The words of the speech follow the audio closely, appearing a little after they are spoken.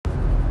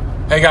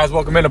Hey guys,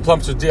 welcome into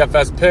Plumpster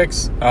DFS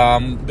Picks.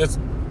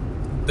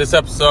 This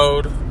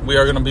episode, we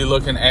are going to be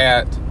looking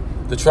at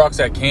the trucks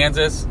at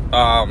Kansas.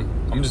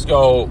 I'm just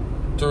go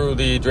through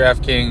the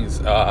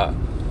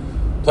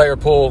DraftKings player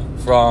pool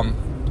from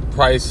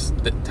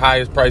the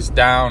highest price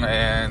down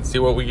and see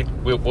what we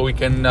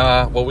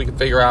can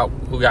figure out.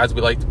 Who guys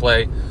we like to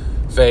play,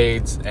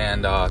 fades,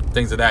 and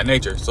things of that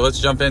nature. So let's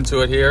jump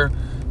into it here.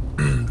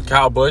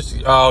 Kyle Busch.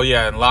 Oh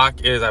yeah, and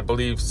lock is I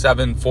believe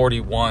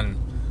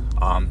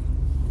 741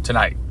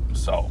 tonight.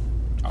 So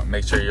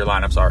make sure your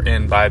lineups are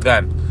in by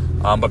then.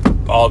 But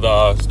all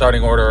the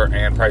starting order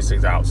and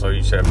pricing's out, so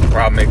you should have no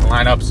problem making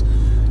lineups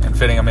and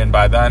fitting them in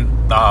by then.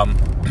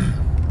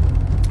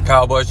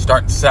 Kyle Busch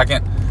starting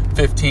second,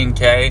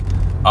 15K.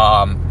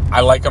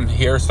 I like him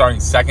here starting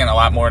second a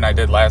lot more than I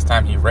did last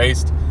time he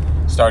raced.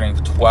 Starting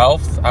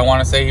 12th, I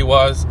want to say he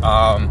was.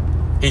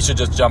 He should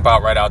just jump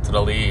out right out to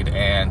the lead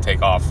and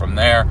take off from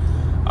there.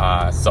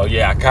 So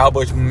yeah, Kyle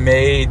Busch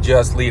may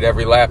just lead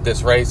every lap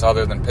this race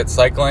other than pit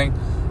cycling.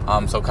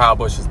 So Kyle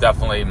Busch is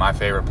definitely my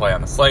favorite play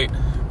on the slate.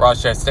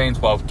 Ross Chastain,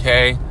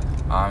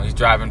 12K. He's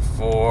driving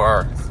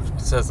for, it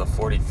says a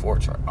 44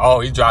 truck. Oh,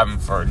 he's driving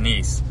for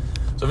Nice.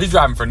 So if he's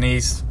driving for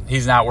Nice,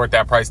 he's not worth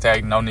that price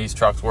tag. No Nice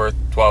truck's worth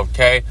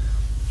 12K.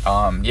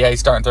 Yeah,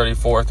 he's starting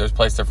 34th. There's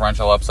place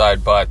differential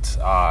upside, but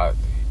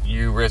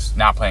you risk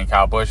not playing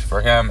Kyle Busch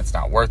for him. It's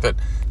not worth it.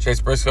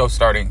 Chase Briscoe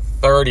starting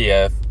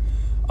 30th.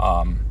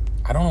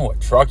 I don't know what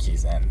truck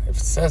he's in. If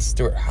it says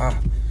Stewart Haas,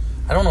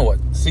 I don't know what.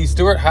 See,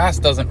 Stewart Haas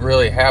doesn't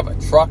really have a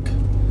truck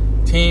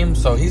team,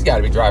 so he's got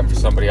to be driving for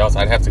somebody else.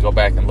 I'd have to go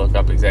back and look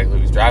up exactly who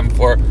he's driving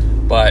for.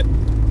 But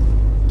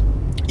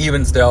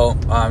even still,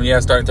 yeah,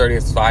 starting 30th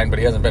is fine, but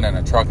he hasn't been in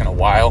a truck in a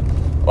while.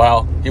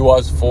 Well, he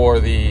was for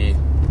the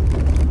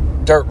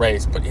dirt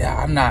race, but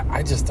yeah,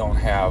 I just don't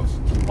have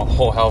a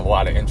whole hell of a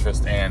lot of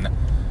interest in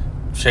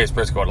Chase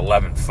Briscoe at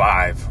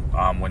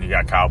 11.5 when you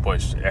got Kyle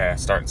Busch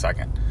starting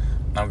second.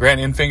 Now,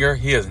 Grant Enfinger,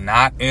 he is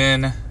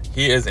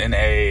in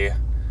a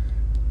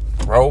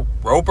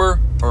Roper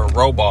or a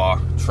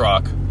Robaugh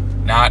truck,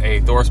 not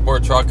a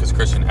ThorSport truck, because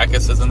Christian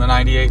Eckes is in the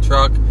 98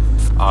 truck.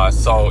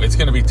 So it's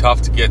going to be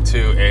tough to get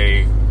to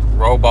a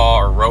Robaugh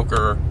or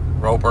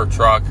Roper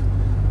truck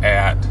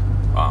at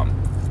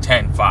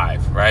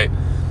 10.5, right?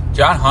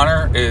 John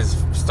Hunter is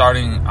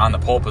starting on the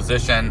pole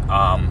position.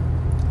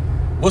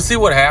 We'll see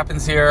what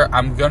happens here.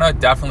 I'm going to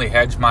definitely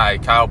hedge my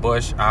Kyle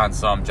Busch on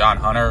some John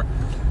Hunter.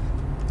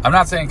 I'm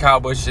not saying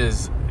Kyle Busch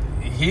he's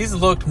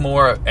looked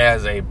more of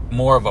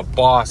a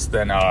boss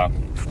than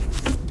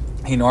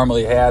he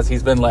normally has.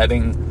 He's been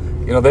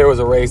letting, there was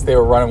a race, they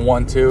were running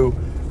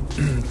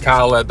 1-2.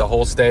 Kyle led the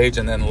whole stage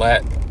and then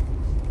let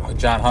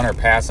John Hunter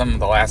pass him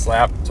the last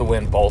lap to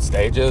win both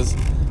stages.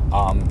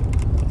 I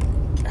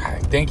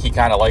think he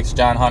kind of likes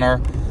John Hunter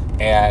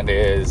and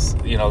is,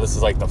 this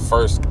is like the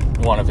first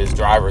one of his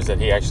drivers that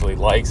he actually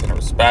likes and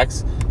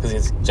respects,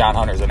 because John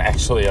Hunter's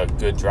actually a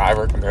good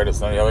driver compared to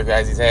some of the other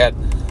guys he's had.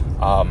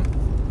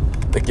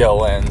 The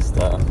Gillens,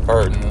 the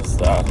Burtons,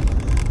 the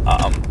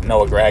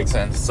Noah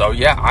Gragson. So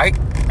yeah,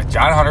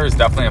 John Hunter is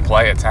definitely a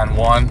play at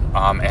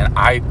 10-1, and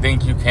I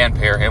think you can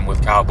pair him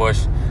with Kyle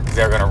Busch because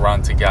they're going to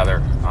run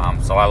together.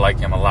 So I like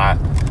him a lot.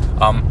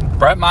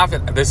 Brett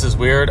Moffitt, this is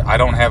weird. I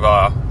don't have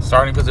a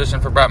starting position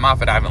for Brett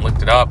Moffitt. I haven't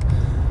looked it up.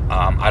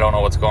 I don't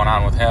know what's going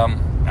on with him,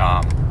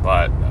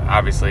 but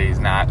obviously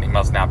he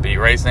must not be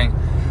racing.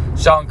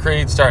 Sheldon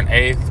Creed starting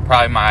 8th,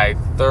 probably my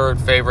third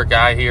favorite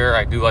guy here.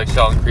 I do like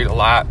Sheldon Creed a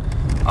lot.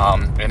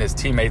 And his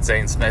teammate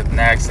Zane Smith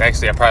next.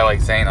 Actually, I probably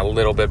like Zane a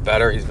little bit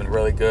better. He's been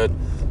really good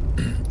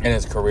in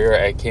his career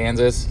at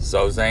Kansas.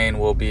 So Zane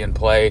will be in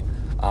play,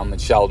 and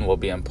Sheldon will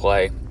be in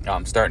play,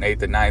 starting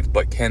 8th and 9th.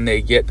 But can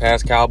they get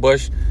past Kyle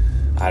Busch?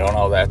 I don't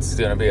know. That's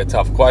going to be a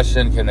tough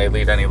question. Can they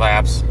lead any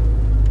laps?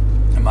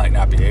 They might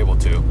not be able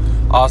to.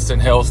 Austin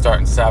Hill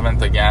starting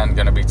 7th. Again,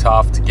 going to be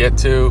tough to get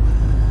to.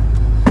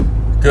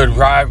 Good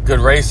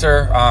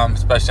racer,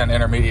 especially on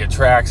intermediate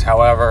tracks.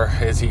 However,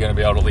 is he going to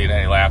be able to lead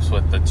any laps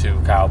with the two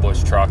Kyle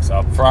Busch trucks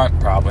up front?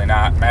 Probably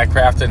not. Matt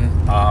Crafton,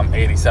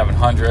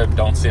 8,700.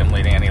 Don't see him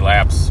leading any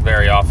laps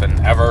very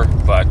often ever,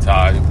 but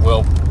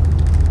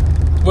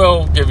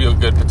will give you a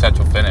good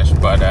potential finish.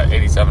 But at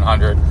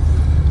 8,700,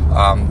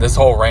 this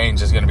whole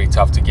range is going to be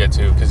tough to get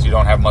to because you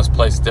don't have much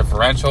place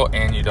differential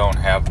and you don't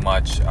have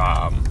much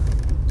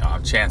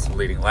chance of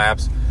leading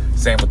laps.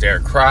 Same with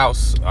Derek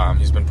Kraus.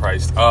 He's been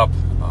priced up.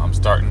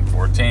 Starting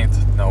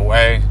 14th, no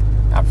way.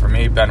 Not for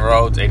me. Ben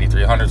Rhodes,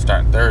 8,300,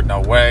 starting 3rd,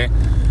 no way.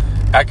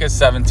 Eckes,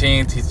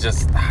 17th. He's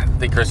just, I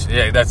think Christian.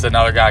 Yeah, that's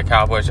another guy,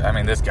 Kyle Busch. I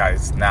mean, this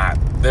guy's not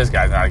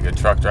a good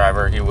truck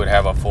driver. He would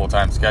have a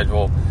full-time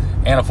schedule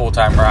and a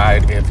full-time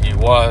ride if he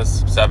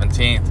was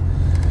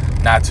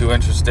 17th. Not too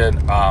interested.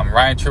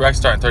 Ryan Truex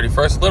starting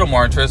 31st. A little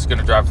more interest. Going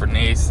to drive for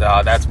Nice.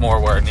 That's more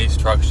where a Nice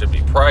truck should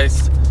be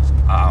priced.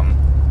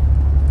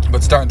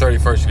 But starting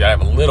 31st, you got to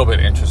have a little bit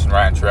of interest in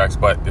Ryan Truex,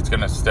 but it's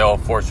going to still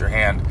force your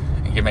hand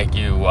and can make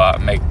you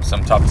make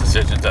some tough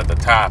decisions at the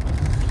top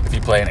if you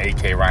play an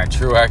 8K Ryan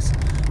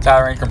Truex.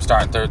 Tyler Ingram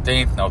starting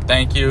 13th, no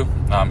thank you,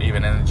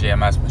 even in the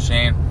GMS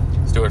machine.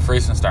 Stuart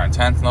Friesen starting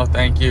 10th. No,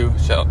 thank you.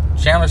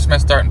 Chandler Smith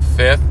starting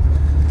 5th.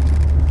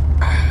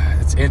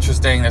 It's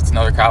interesting. That's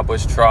another Kyle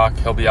Busch truck.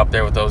 He'll be up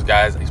there with those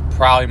guys. He's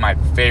probably my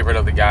favorite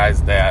of the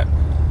guys that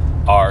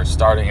are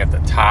starting at the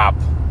top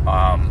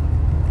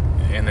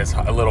in this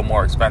a little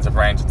more expensive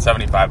range at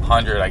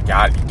 $7,500. You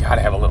got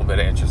to have a little bit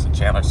of interest in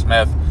Chandler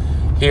Smith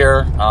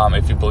here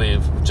if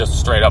you just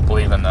straight up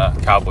believe in the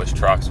Kyle Busch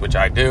trucks, which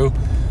I do.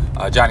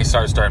 Johnny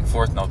Starr starting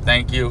 4th. No,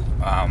 thank you.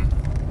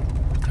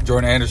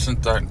 Jordan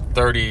Anderson starting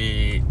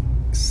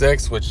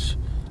 36, which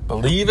I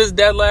believe is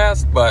dead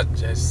last, but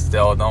I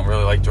still don't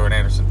really like Jordan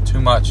Anderson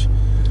too much.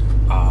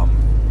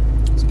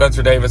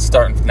 Spencer Davis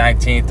starting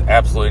 19th.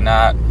 Absolutely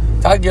not.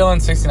 Todd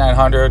Gillen,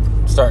 6,900,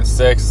 starting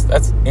 6th.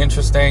 That's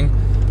interesting.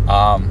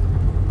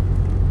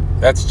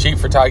 That's cheap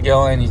for Todd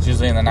Gillen. He's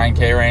usually in the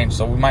 9K range,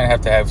 so we might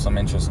have to have some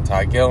interest in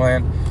Todd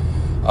Gillen.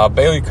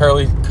 Bailey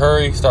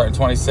Curry starting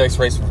 26th,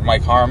 racing for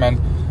Mike Harmon.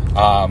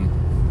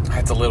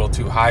 That's a little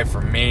too high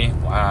for me.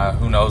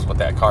 Who knows what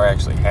that car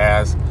actually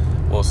has.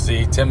 We'll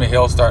see. Timmy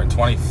Hill starting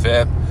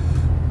 25th.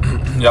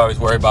 You always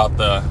worry about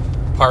the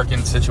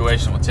parking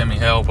situation with Timmy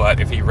Hill, but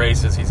if he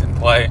races, he's in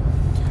play.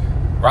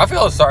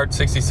 Rafael Lessard,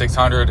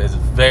 6,600, is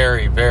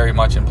very, very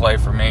much in play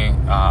for me.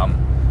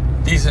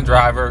 Decent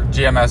driver,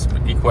 GMS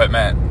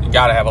equipment. You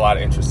got to have a lot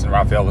of interest in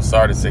Rafael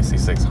Lessard at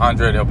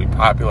 6,600. He'll be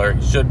popular.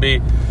 He should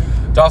be.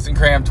 Dawson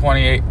Cram,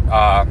 28.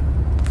 How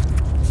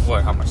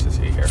much is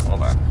he here?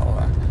 Hold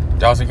on.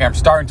 Dawson Cram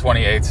starting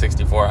 28,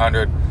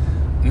 6,400.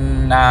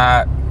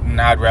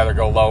 I'd rather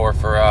go lower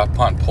for a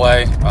punt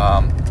play.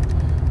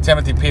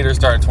 Timothy Peters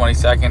starting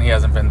 22nd. He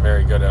hasn't been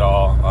very good at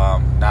all.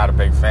 Not a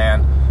big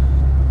fan.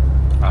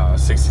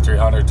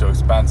 6,300, too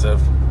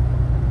expensive.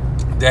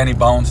 Danny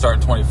Bones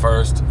starting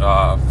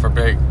 21st for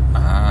Big.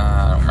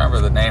 I don't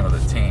remember the name of the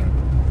team.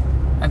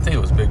 I think it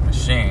was Big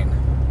Machine.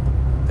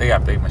 They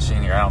got Big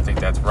Machine here. I don't think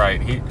that's right.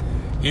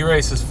 He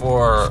races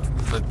for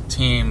the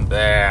team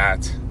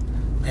that.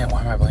 Man,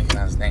 why am I blanking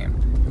on his name?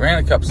 He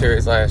ran the Cup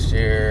Series last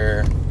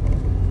year.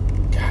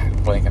 God, I'm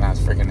blanking on his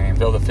freaking name.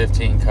 Built a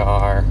 15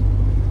 car.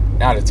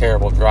 Not a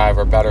terrible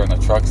driver. Better in the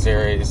Truck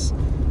Series.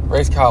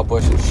 Raced Kyle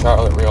Busch in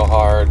Charlotte real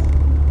hard.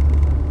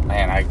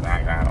 Man, I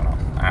don't know.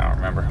 I don't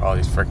remember all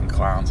these freaking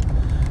clowns.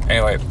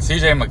 Anyway,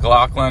 CJ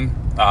McLaughlin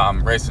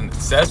racing, it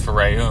says for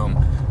Rayum.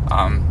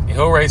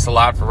 He'll race a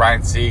lot for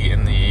Ryan Sieg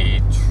in the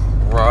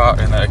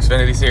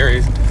Xfinity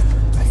Series.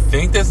 I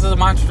think this is a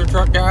monster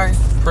truck guy.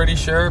 Pretty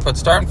sure. But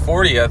starting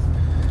 40th,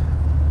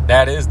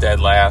 that is dead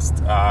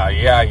last.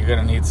 Yeah, you're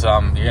gonna need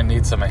some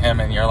of him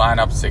in your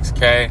lineup.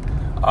 6K.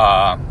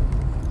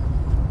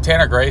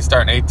 Tanner Gray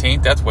starting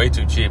 18th. That's way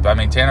too cheap. I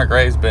mean, Tanner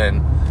Gray's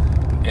been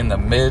in the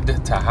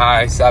mid to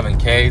high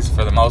 7Ks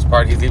for the most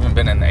part. He's even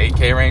been in the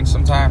 8K range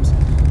sometimes.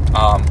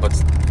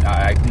 But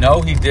I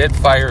know he did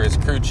fire his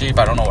crew chief.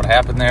 I don't know what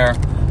happened there.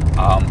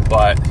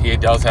 But he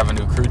does have a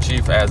new crew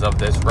chief as of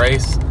this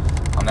race.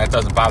 That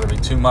doesn't bother me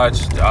too much.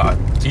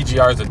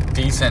 TGR is a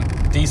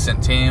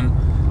decent team.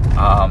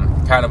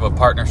 Kind of a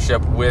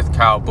partnership with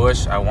Kyle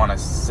Busch, I want to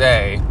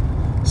say.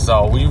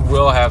 So we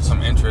will have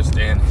some interest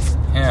in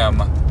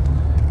him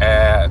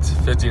at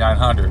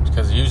 5,900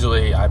 because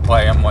usually I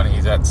play him when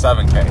he's at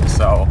 7K.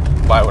 So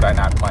why would I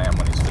not play him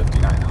when he's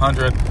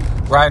 5,900?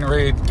 Ryan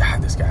Reed,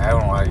 God, this guy, I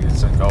don't know why he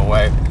doesn't go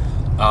away.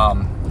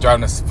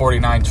 Driving this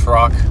 49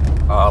 truck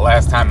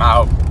last time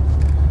out.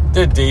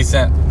 Did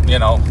decent,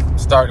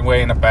 starting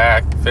way in the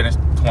back, finished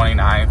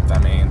 29th. I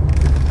mean,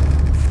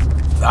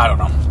 I don't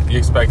know. You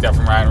expect that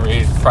from Ryan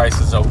Reed. Price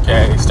is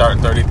okay.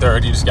 Starting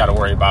 33rd, you just got to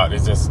worry about,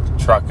 is this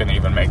truck going to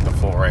even make the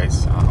full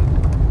race?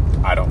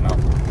 I don't know.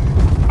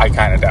 I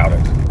kind of doubt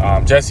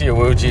it. Jesse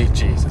Iwuji,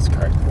 Jesus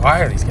Christ.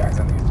 Why are these guys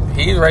in these?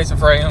 He's racing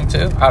for AM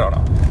too? I don't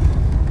know.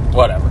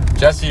 Whatever.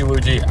 Jesse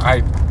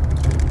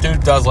Iwuji,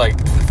 dude does like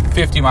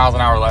 50 miles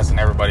an hour less than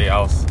everybody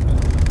else.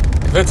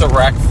 If it's a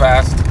wreck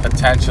fest,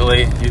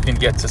 potentially, you can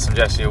get to some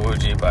Jesse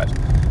Iwuji, but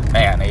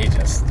man, he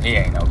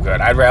ain't no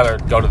good. I'd rather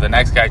go to the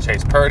next guy,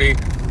 Chase Purdy.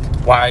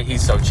 Why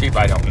he's so cheap,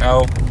 I don't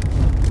know.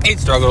 He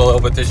struggled a little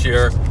bit this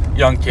year.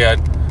 Young kid.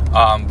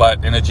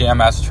 But in a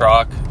GMS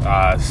truck,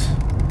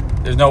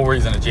 there's no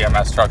reason a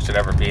GMS truck should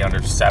ever be under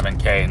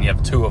 7K, and you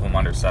have two of them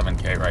under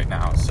 7K right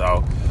now.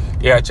 So,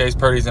 yeah, Chase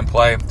Purdy's in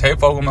play. Tate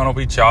Fogelman will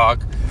be chalk.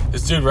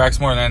 This dude wrecks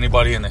more than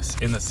anybody in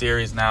the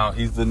series now.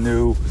 He's the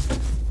new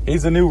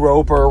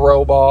Roper,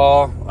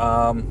 Roball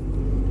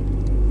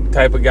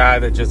type of guy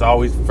that just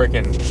always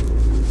freaking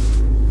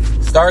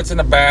starts in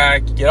the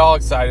back. You get all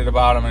excited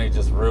about him, and he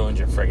just ruins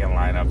your freaking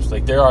lineups.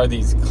 Like, there are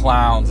these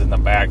clowns in the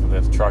back of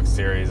the Truck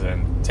Series,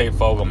 and Tate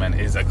Fogelman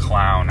is a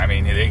clown. I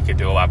mean, they could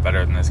do a lot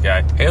better than this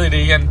guy. Haley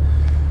Deegan.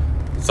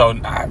 So,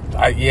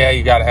 yeah,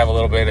 you got to have a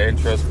little bit of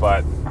interest,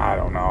 but I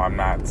don't know. I'm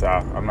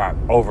not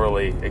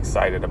overly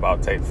excited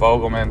about Tate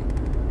Fogelman.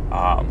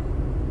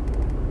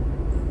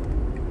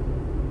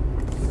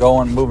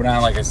 Moving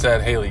on, like I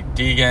said, Haley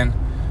Deegan.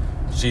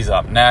 She's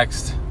up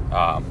next.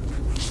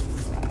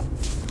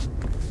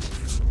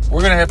 We're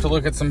going to have to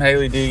look at some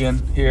Haley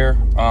Deegan here.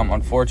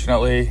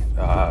 Unfortunately,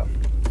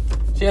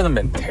 she hasn't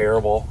been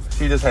terrible.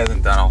 She just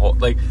hasn't done a whole...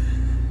 Like,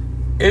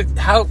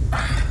 how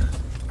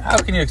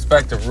can you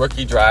expect a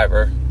rookie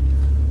driver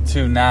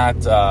to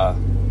not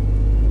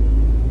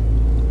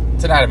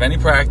have any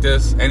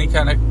practice, any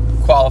kind of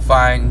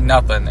qualifying,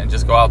 nothing, and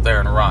just go out there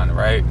and run,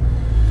 right?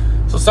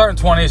 So starting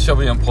 20th, she'll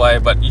be in play,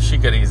 but she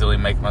could easily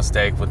make a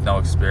mistake with no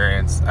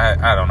experience.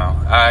 I don't know.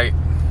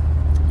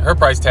 Her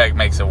price tag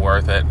makes it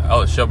worth it.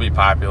 Oh, she'll be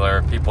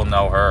popular. People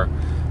know her.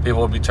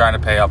 People will be trying to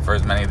pay up for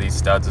as many of these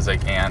studs as they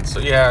can. So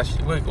yeah,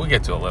 we'll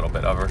get to a little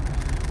bit of her.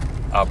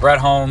 Brett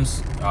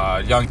Holmes,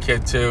 young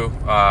kid too.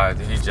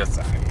 He's just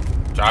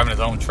driving his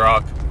own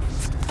truck,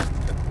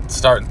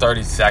 starting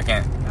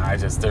 32nd.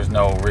 There's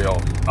no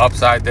real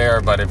upside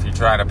there, but if you're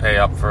trying to pay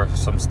up for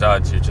some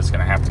studs, you're just going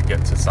to have to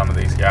get to some of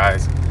these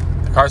guys.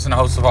 Carson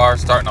Hocevar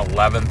starting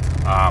 11th.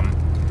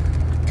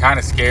 Kind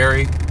of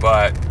scary,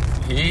 but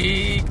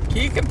he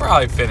can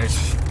probably finish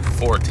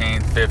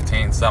 14th,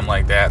 15th, something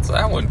like that. So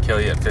that wouldn't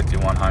kill you at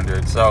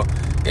 5,100. So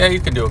yeah, you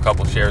can do a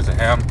couple shares of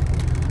him.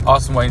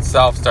 Austin Wayne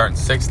Self starting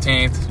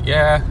 16th.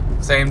 Yeah,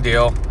 same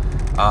deal.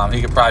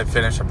 He could probably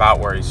finish about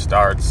where he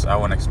starts. I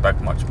wouldn't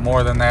expect much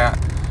more than that.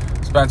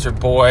 Spencer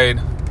Boyd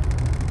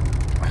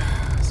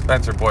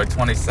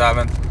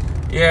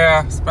 27th.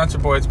 Yeah, Spencer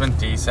Boyd's been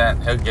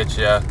decent. He'll get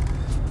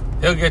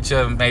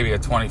you maybe a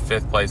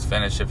 25th place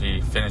finish if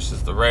he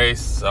finishes the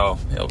race. So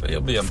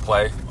he'll be in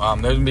play. There's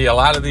gonna be a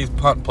lot of these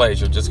punt plays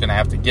you're just gonna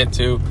have to get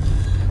to,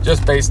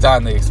 just based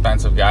on the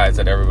expensive guys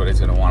that everybody's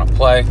gonna want to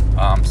play.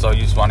 So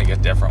you just want to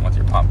get different with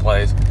your punt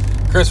plays.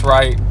 Chris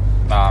Wright,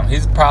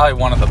 he's probably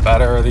one of the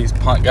better of these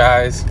punt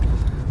guys,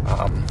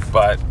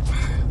 but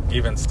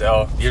even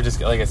still, you're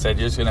just, like I said,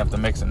 you're just gonna have to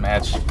mix and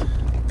match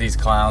these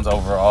clowns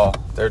overall.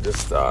 They're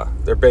just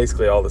they're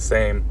basically all the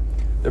same.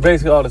 They're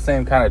basically all the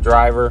same kind of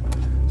driver.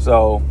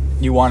 So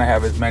you want to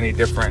have as many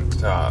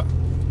different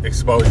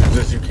exposures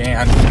as you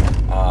can.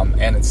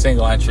 And in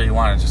single entry, you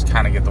want to just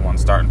kind of get the one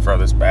starting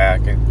furthest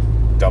back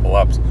and double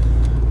ups.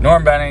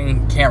 Norm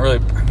Benning can't really,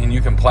 you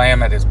can play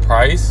him at his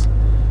price,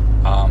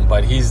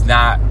 but he's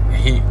not,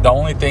 the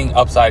only thing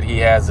upside he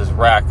has is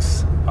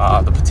Rex,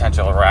 the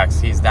potential of Rex.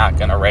 He's not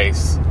going to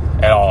race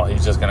at all.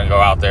 He's just going to go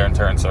out there and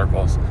turn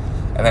circles.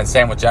 And then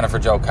same with Jennifer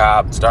Jo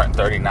Cobb, starting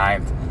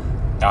 39th.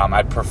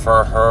 I'd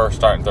prefer her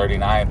starting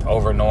 39th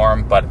over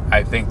Norm, but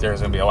I think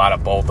there's going to be a lot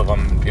of both of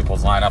them in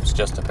people's lineups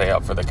just to pay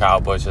up for the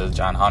Kyle Bushes,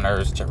 John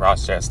Hunters,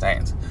 Ross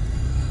Chastains.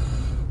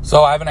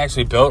 So I haven't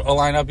actually built a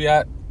lineup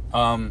yet,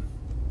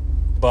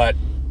 but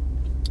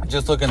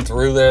just looking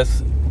through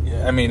this,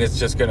 it's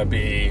just going to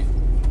be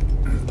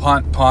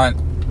punt,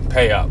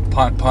 pay up,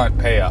 punt,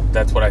 pay up.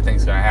 That's what I think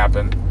is going to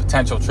happen.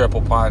 Potential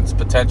triple punts,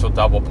 potential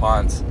double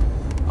punts,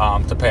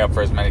 to pay up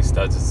for as many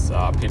studs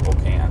as people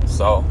can.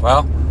 So,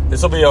 well,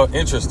 this will be an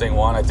interesting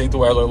one. I think the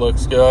weather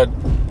looks good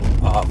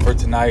for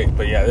tonight.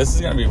 But, yeah, this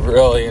is going to be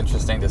really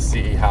interesting to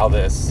see how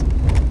this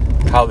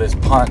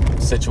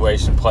punt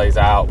situation plays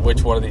out,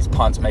 which one of these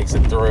punts makes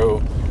it through,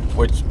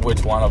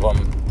 which one of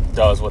them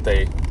does what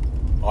they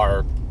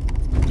are,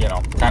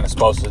 kind of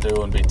supposed to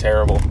do and be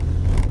terrible.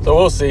 So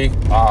we'll see.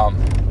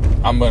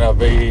 I'm going to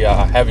be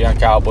heavy on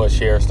Kyle Busch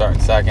here, starting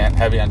second,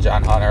 heavy on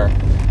John Hunter.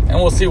 And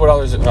we'll see what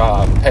others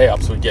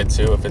pay-ups we get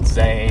to, if it's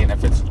Zane,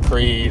 if it's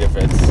Creed,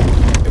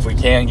 if we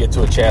can get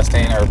to a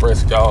Chastain or a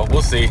Briscoe.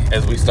 We'll see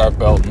as we start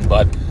building.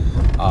 But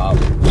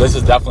this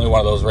is definitely one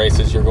of those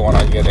races you're going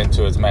to get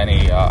into as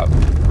many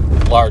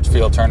large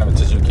field tournaments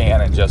as you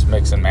can and just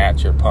mix and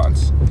match your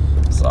punts.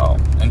 So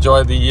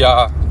enjoy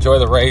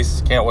the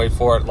race. Can't wait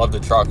for it. Love the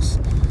trucks,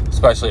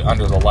 especially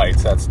under the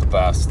lights. That's the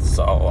best.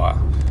 So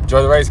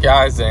enjoy the race,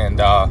 guys, and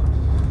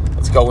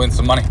let's go win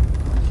some money.